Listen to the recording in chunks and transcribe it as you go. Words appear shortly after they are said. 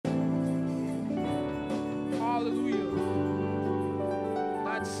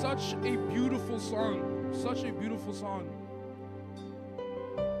That's such a beautiful song. Such a beautiful song.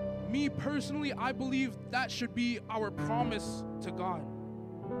 Me personally, I believe that should be our promise to God.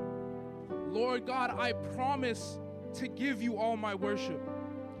 Lord God, I promise to give you all my worship.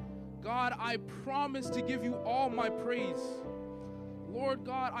 God, I promise to give you all my praise. Lord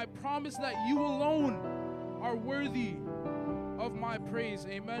God, I promise that you alone are worthy of my praise.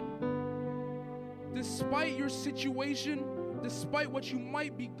 Amen. Despite your situation, despite what you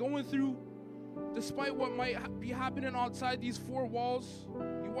might be going through, despite what might be happening outside these four walls,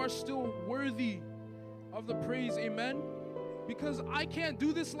 you are still worthy of the praise. Amen. Because I can't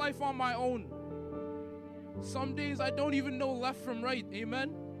do this life on my own. Some days I don't even know left from right.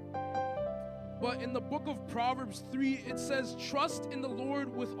 Amen. But in the book of Proverbs 3, it says, trust in the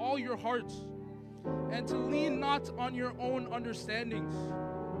Lord with all your heart, and to lean not on your own understandings.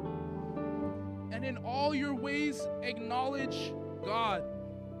 And in all your ways, acknowledge God.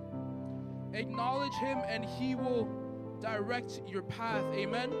 Acknowledge him, and he will direct your path.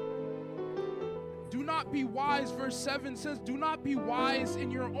 Amen. Do not be wise. Verse 7 says, do not be wise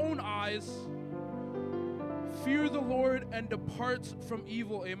in your own eyes. Fear the Lord and depart from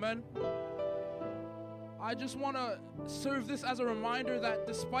evil. Amen. I just want to serve this as a reminder that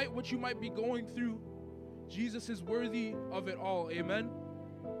despite what you might be going through, Jesus is worthy of it all. Amen.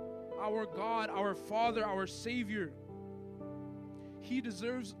 Our God, our Father, our Savior, he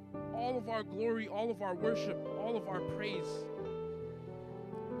deserves all of our glory, all of our worship, all of our praise.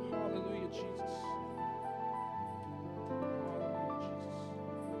 Hallelujah, Jesus.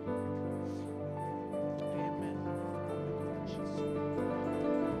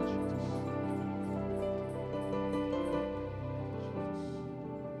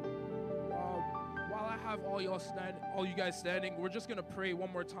 All you guys standing, we're just gonna pray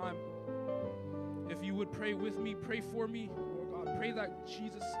one more time. If you would pray with me, pray for me, Lord God. Pray that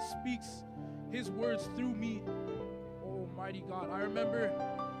Jesus speaks his words through me. Almighty God, I remember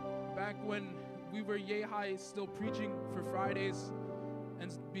back when we were yay high, still preaching for Fridays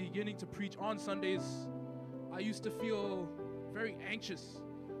and beginning to preach on Sundays, I used to feel very anxious.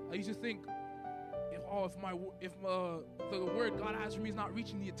 I used to think, if the word God has for me is not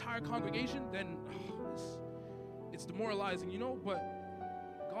reaching the entire congregation, then it's demoralizing, you know. But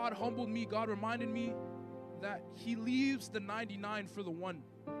God humbled me. God reminded me that he leaves the 99 for the one.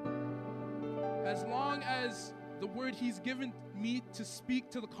 As long as the word he's given me to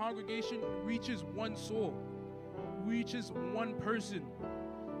speak to the congregation reaches one soul, reaches one person,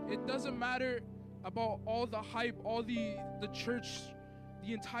 it doesn't matter about all the hype, all the church,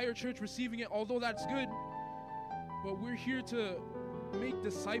 the entire church receiving it, although that's good. But we're here to make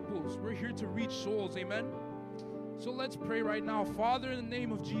disciples. We're here to reach souls. Amen. So let's pray right now. Father, in the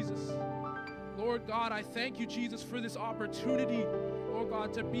name of Jesus, Lord God, I thank you, Jesus, for this opportunity, Lord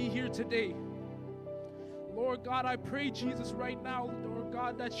God, to be here today. Lord God, I pray, Jesus, right now, Lord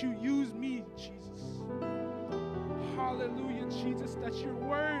God, that you use me, Jesus. Hallelujah, Jesus, that your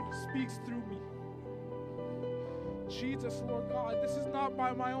word speaks through me. Jesus, Lord God, this is not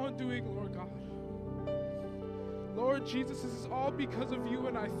by my own doing, Lord God. Lord Jesus, this is all because of you,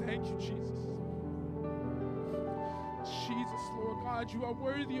 and I thank you, Jesus. Jesus, Lord God, you are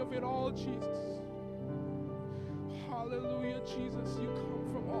worthy of it all, Jesus. Hallelujah, Jesus, you come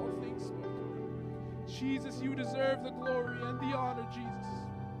from all things, Lord God. Jesus, you deserve the glory and the honor, Jesus.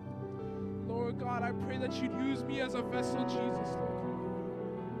 Lord God, I pray that you'd use me as a vessel, Jesus, Lord God.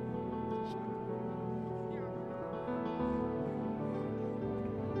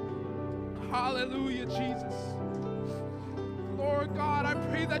 Hallelujah, Jesus. Lord God, I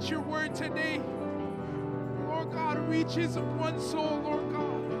pray that your word today, Lord God, reaches one soul, Lord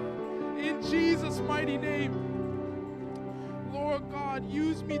God, in Jesus' mighty name. Lord God,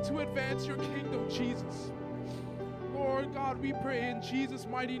 use me to advance your kingdom, Jesus. Lord God, we pray in Jesus'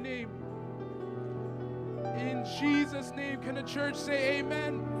 mighty name. In Jesus' name, can the church say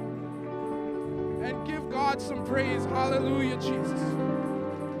amen? And give God some praise. Hallelujah, Jesus.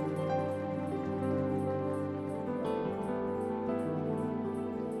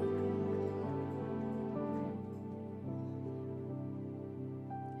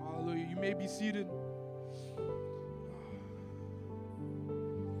 Be seated.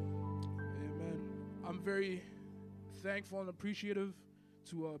 Amen. I'm very thankful and appreciative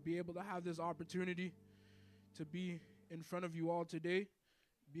to be able to have this opportunity to be in front of you all today,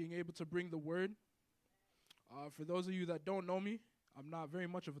 being able to bring the word. For those of you that don't know me, I'm not very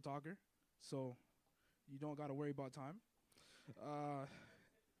much of a talker, so you don't got to worry about time.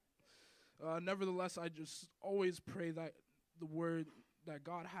 Nevertheless, I just always pray that the word that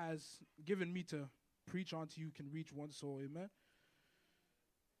God has given me to preach onto you can reach one soul. Amen.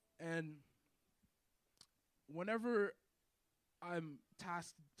 And whenever I'm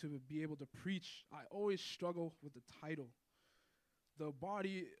tasked to be able to preach, I always struggle with the title. The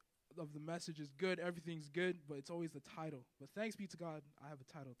body of the message is good, everything's good, but it's always the title. But thanks be to God, I have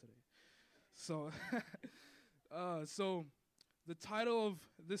a title today. So, so the title of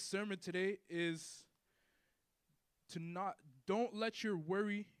this sermon today is don't let your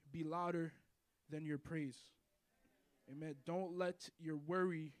worry be louder than your praise. Amen. Don't let your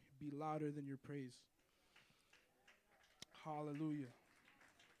worry be louder than your praise. Hallelujah.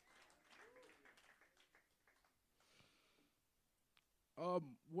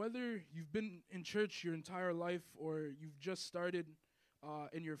 Whether you've been in church your entire life or you've just started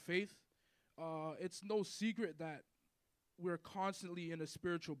in your faith, it's no secret that we're constantly in a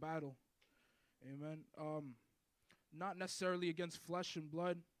spiritual battle. Amen. Not necessarily against flesh and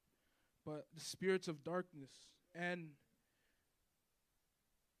blood, but the spirits of darkness. And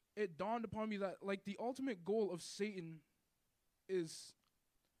it dawned upon me that, like, the ultimate goal of Satan is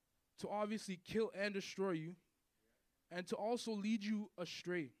to obviously kill and destroy you, and to also lead you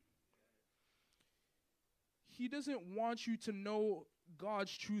astray. He doesn't want you to know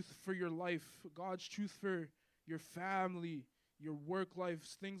God's truth for your life, God's truth for your family, your work life,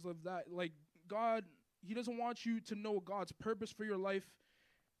 things like that. Like, God, he doesn't want you to know God's purpose for your life,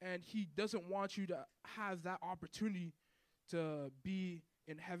 and he doesn't want you to have that opportunity to be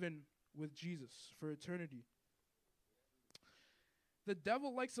in heaven with Jesus for eternity. The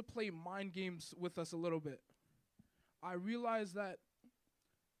devil likes to play mind games with us a little bit. I realize that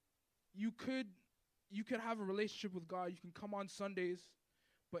you could have a relationship with God. You can come on Sundays,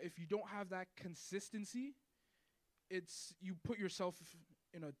 but if you don't have that consistency, you put yourself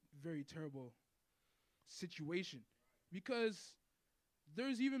in a very terrible situation. Because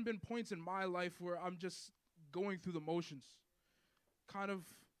there's even been points in my life where I'm just going through the motions, kind of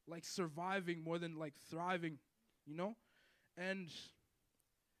like surviving more than like thriving, you know? And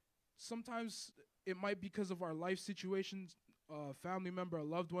sometimes it might be because of our life situations. A family member, a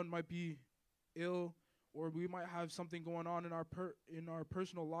loved one might be ill, or we might have something going on in our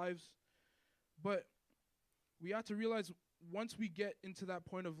personal lives. But we have to realize, once we get into that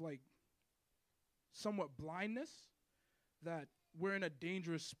point of like somewhat blindness, that we're in a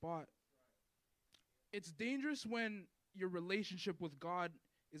dangerous spot. It's dangerous when your relationship with God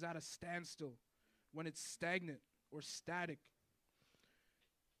is at a standstill, when it's stagnant or static.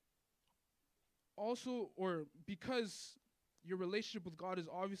 Also, or because your relationship with God is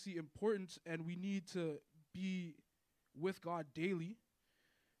obviously important, and we need to be with God daily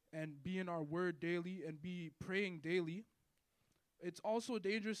and be in our word daily and be praying daily, it's also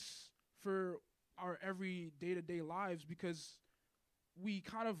dangerous for our every day-to-day lives, because we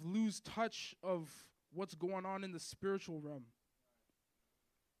kind of lose touch of what's going on in the spiritual realm.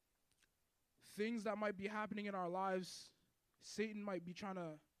 Things that might be happening in our lives, Satan might be trying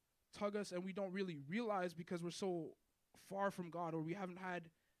to tug us, and we don't really realize because we're so far from God, or we haven't had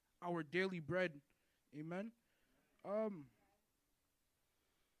our daily bread. Amen.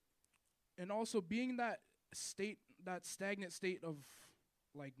 And also being that stagnant state of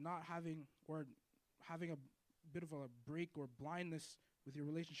like not having, or having a bit of a break or blindness with your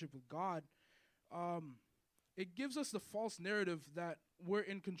relationship with God, it gives us the false narrative that we're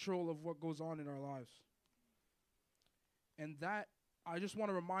in control of what goes on in our lives. And that, I just want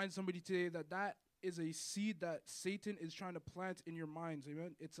to remind somebody today that is a seed that Satan is trying to plant in your minds.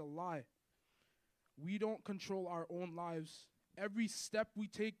 Amen. It's a lie. We don't control our own lives. Every step we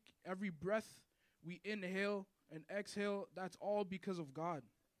take, every breath we inhale and exhale, that's all because of God.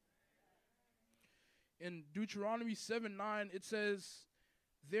 In Deuteronomy 7:9, it says,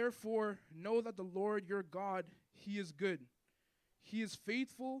 "Therefore know that the Lord your God, he is good. He is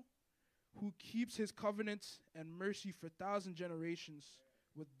faithful, who keeps his covenant and mercy for 1,000 generations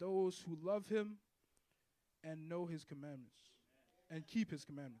with those who love him and know his commandments." And keep his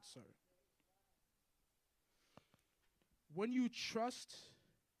commandments, sorry. When you trust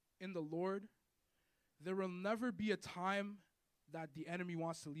in the Lord, there will never be a time that the enemy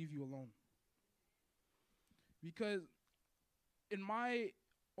wants to leave you alone. Because in my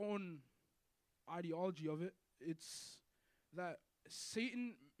own ideology of it, it's that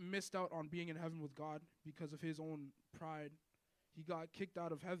Satan missed out on being in heaven with God because of his own pride. He got kicked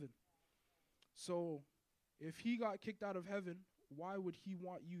out of heaven. So if he got kicked out of heaven, why would he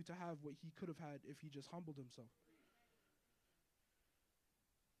want you to have what he could have had if he just humbled himself?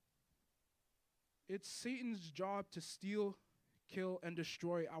 It's Satan's job to steal, kill, and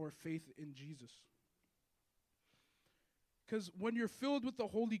destroy our faith in Jesus. Because when you're filled with the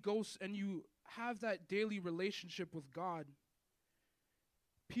Holy Ghost and you have that daily relationship with God,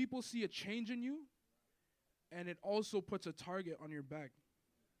 people see a change in you, and it also puts a target on your back.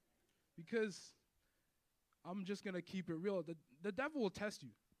 Because I'm just going to keep it real. The devil will test you.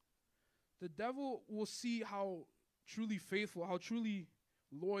 The devil will see how truly faithful, how truly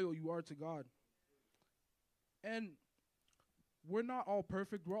loyal you are to God. And we're not all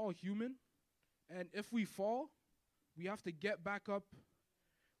perfect. We're all human. And if we fall, we have to get back up.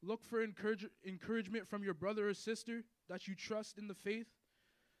 Look for encouragement from your brother or sister that you trust in the faith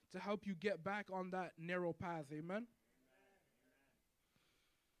to help you get back on that narrow path. Amen?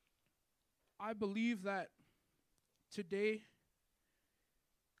 I believe that today,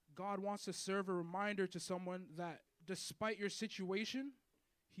 God wants to serve a reminder to someone that despite your situation,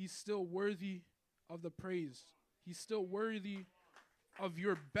 He's still worthy of the praise. He's still worthy of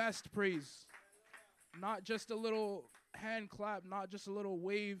your best praise. Not just a little hand clap, not just a little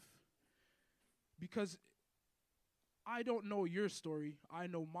wave. Because I don't know your story. I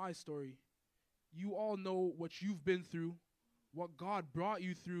know my story. You all know what you've been through, what God brought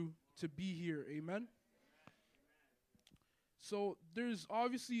you through to be here. Amen? So there's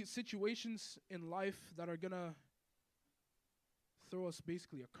obviously situations in life that are going to throw us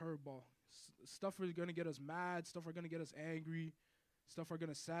basically a curveball. Stuff is going to get us mad. Stuff are going to get us angry. Stuff are going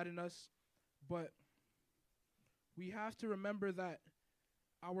to sadden us. But we have to remember that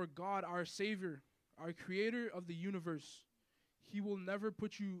our God, our Savior, our Creator of the universe, He will never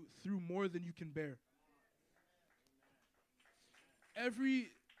put you through more than you can bear.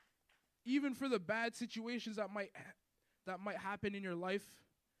 Even for the bad situations that might happen in your life,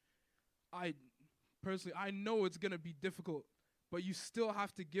 I know it's going to be difficult, but you still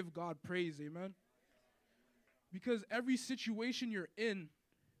have to give God praise, amen? Because every situation you're in,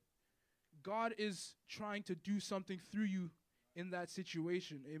 God is trying to do something through you in that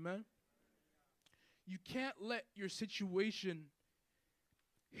situation, amen? You can't let your situation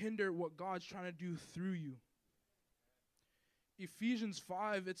hinder what God's trying to do through you. Ephesians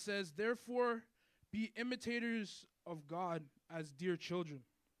 5, it says, "Therefore, be imitators of God as dear children,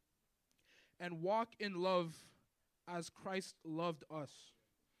 and walk in love as Christ loved us,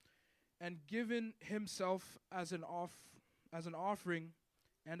 and given Himself as an offering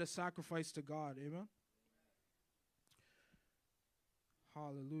and a sacrifice to God." Amen?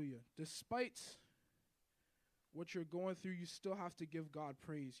 Hallelujah. Despite what you're going through, you still have to give God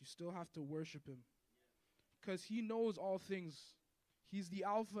praise. You still have to worship Him. Because He knows all things. He's the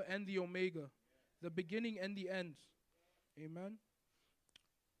Alpha and the Omega, the beginning and the end. Amen?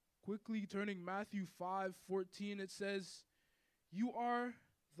 Quickly turning Matthew 5:14, it says, "You are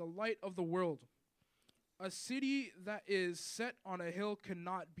the light of the world. A city that is set on a hill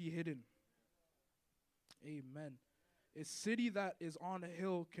cannot be hidden." Amen. A city that is on a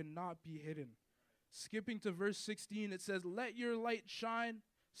hill cannot be hidden. Skipping to verse 16, it says, "Let your light shine,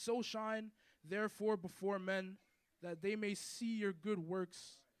 so shine, therefore before men, that they may see your good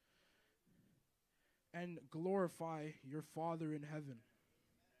works and glorify your Father in heaven."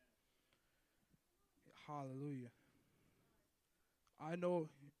 Hallelujah. I know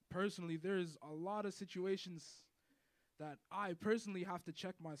personally there's a lot of situations that I personally have to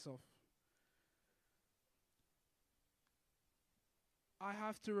check myself. I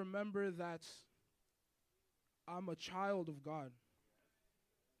have to remember that I'm a child of God.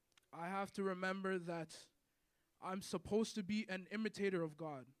 I have to remember that I'm supposed to be an imitator of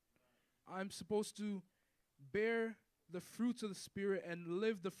God. I'm supposed to bear the fruits of the Spirit and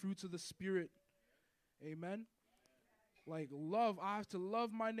live the fruits of the Spirit. Amen? Like love, I have to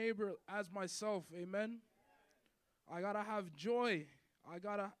love my neighbor as myself. Amen? I gotta have joy. I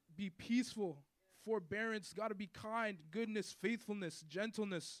gotta be peaceful. Forbearance, gotta be kind. Goodness, faithfulness,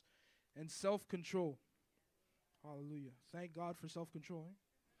 gentleness, and self-control. Hallelujah. Thank God for self-control.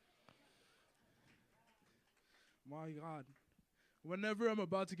 My God. Whenever I'm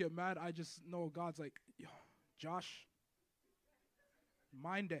about to get mad, I just know God's like, "Yo, Josh,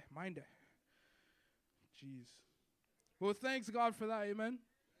 mind it. Jeez. Well, thanks God for that, amen?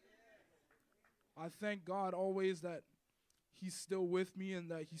 I thank God always that He's still with me and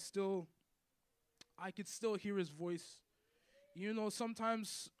that I could still hear His voice. You know,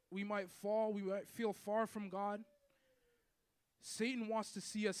 sometimes we might fall, we might feel far from God. Satan wants to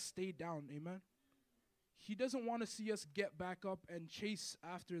see us stay down, amen? He doesn't want to see us get back up and chase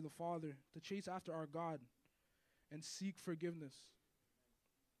after the Father, to chase after our God and seek forgiveness.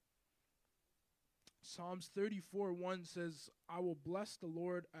 Psalms 34:1 says, "I will bless the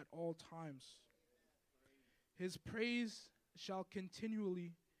Lord at all times. His praise shall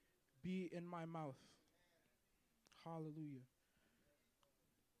continually be in my mouth." Hallelujah.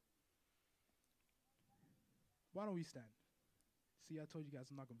 Why don't we stand? See, I told you guys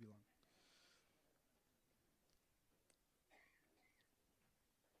I'm not going to be long.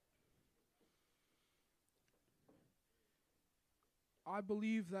 I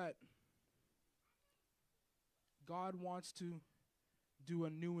believe that God wants to do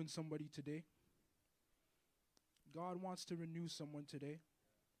anew in somebody today. God wants to renew someone today.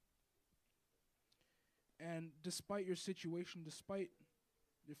 And despite your situation, despite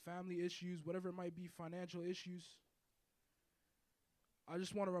your family issues, whatever it might be, financial issues, I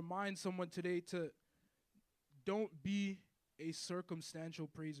just want to remind someone today to don't be a circumstantial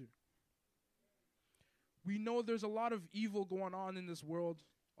praiser. We know there's a lot of evil going on in this world,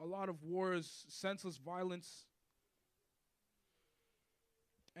 a lot of wars, senseless violence.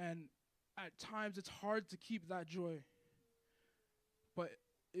 And at times it's hard to keep that joy. But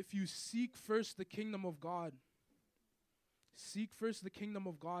if you seek first the kingdom of God, seek first the kingdom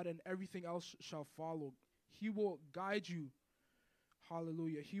of God and everything else shall follow. He will guide you.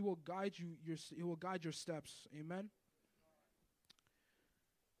 Hallelujah. He will guide you. He will guide your steps. Amen.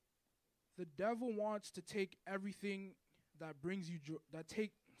 The devil wants to take everything that brings you joy.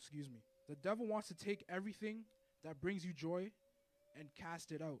 The devil wants to take everything that brings you joy and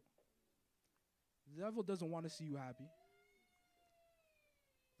cast it out. The devil doesn't want to see you happy.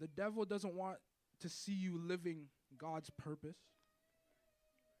 The devil doesn't want to see you living God's purpose.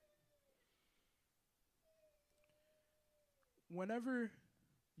 Whenever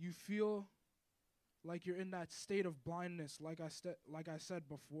you feel like you're in that state of blindness, like I said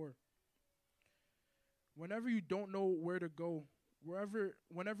before, whenever you don't know where to go,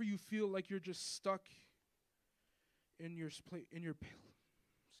 whenever you feel like you're just stuck when you're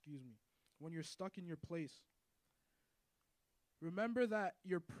stuck in your place, remember that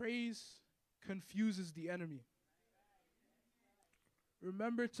your praise confuses the enemy.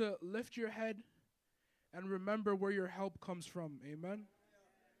 Remember to lift your head and remember where your help comes from. Amen.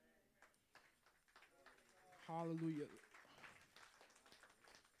 Hallelujah.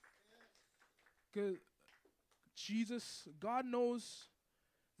 Because God knows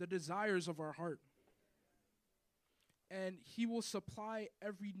the desires of our heart. And he will supply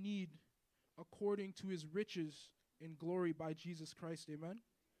every need according to his riches in glory by Jesus Christ. Amen.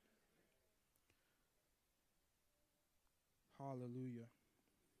 Hallelujah.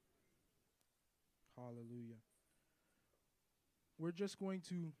 Hallelujah. We're just going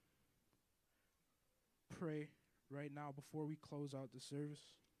to pray right now before we close out the service.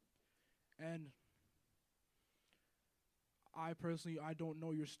 And I don't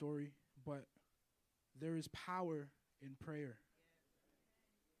know your story, but there is power in prayer.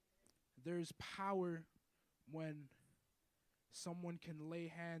 There is power when someone can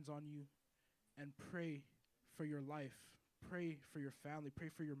lay hands on you and pray for your life, pray for your family, pray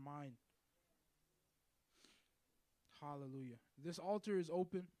for your mind. Hallelujah. This altar is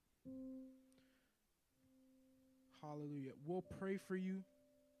open. Hallelujah. We'll pray for you.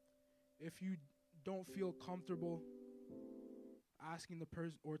 If you don't feel comfortable asking the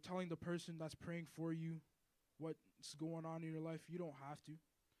person or telling the person that's praying for you what's going on in your life, you don't have to.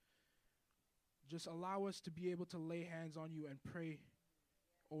 Just allow us to be able to lay hands on you and pray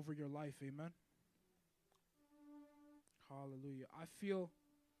over your life. Amen. Hallelujah. I feel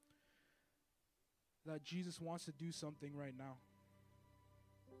that Jesus wants to do something right now.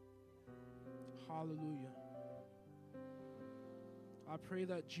 Hallelujah. I pray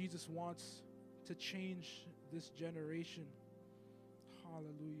that Jesus wants to change this generation.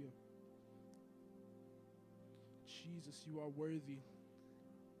 Hallelujah. Jesus, you are worthy.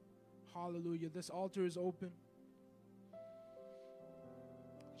 Hallelujah. This altar is open.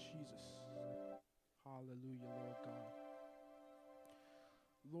 Jesus. Hallelujah, Lord God.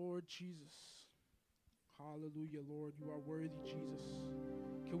 Lord Jesus. Hallelujah, Lord. You are worthy, Jesus.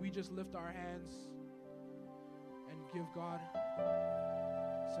 Can we just lift our hands and give God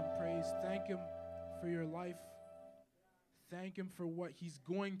some praise? Thank him for your life. Thank him for what he's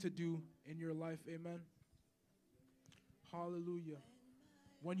going to do in your life. Amen. Hallelujah.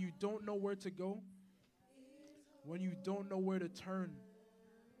 When you don't know where to go, when you don't know where to turn,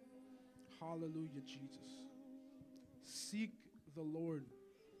 hallelujah, Jesus. Seek the Lord.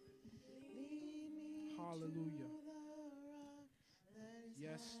 Hallelujah.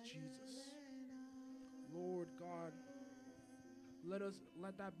 Yes, Jesus. Lord God,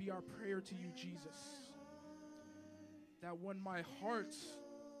 let that be our prayer to you, Jesus. That when my heart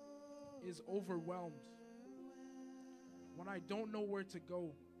is overwhelmed, when I don't know where to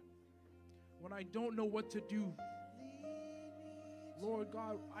go, when I don't know what to do, Lord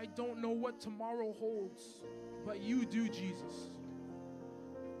God, I don't know what tomorrow holds, but you do, Jesus.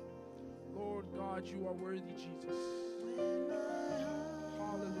 Lord God, you are worthy, Jesus.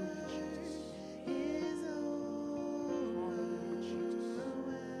 Hallelujah, Jesus. Hallelujah,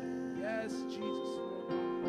 Jesus. Yes, Jesus.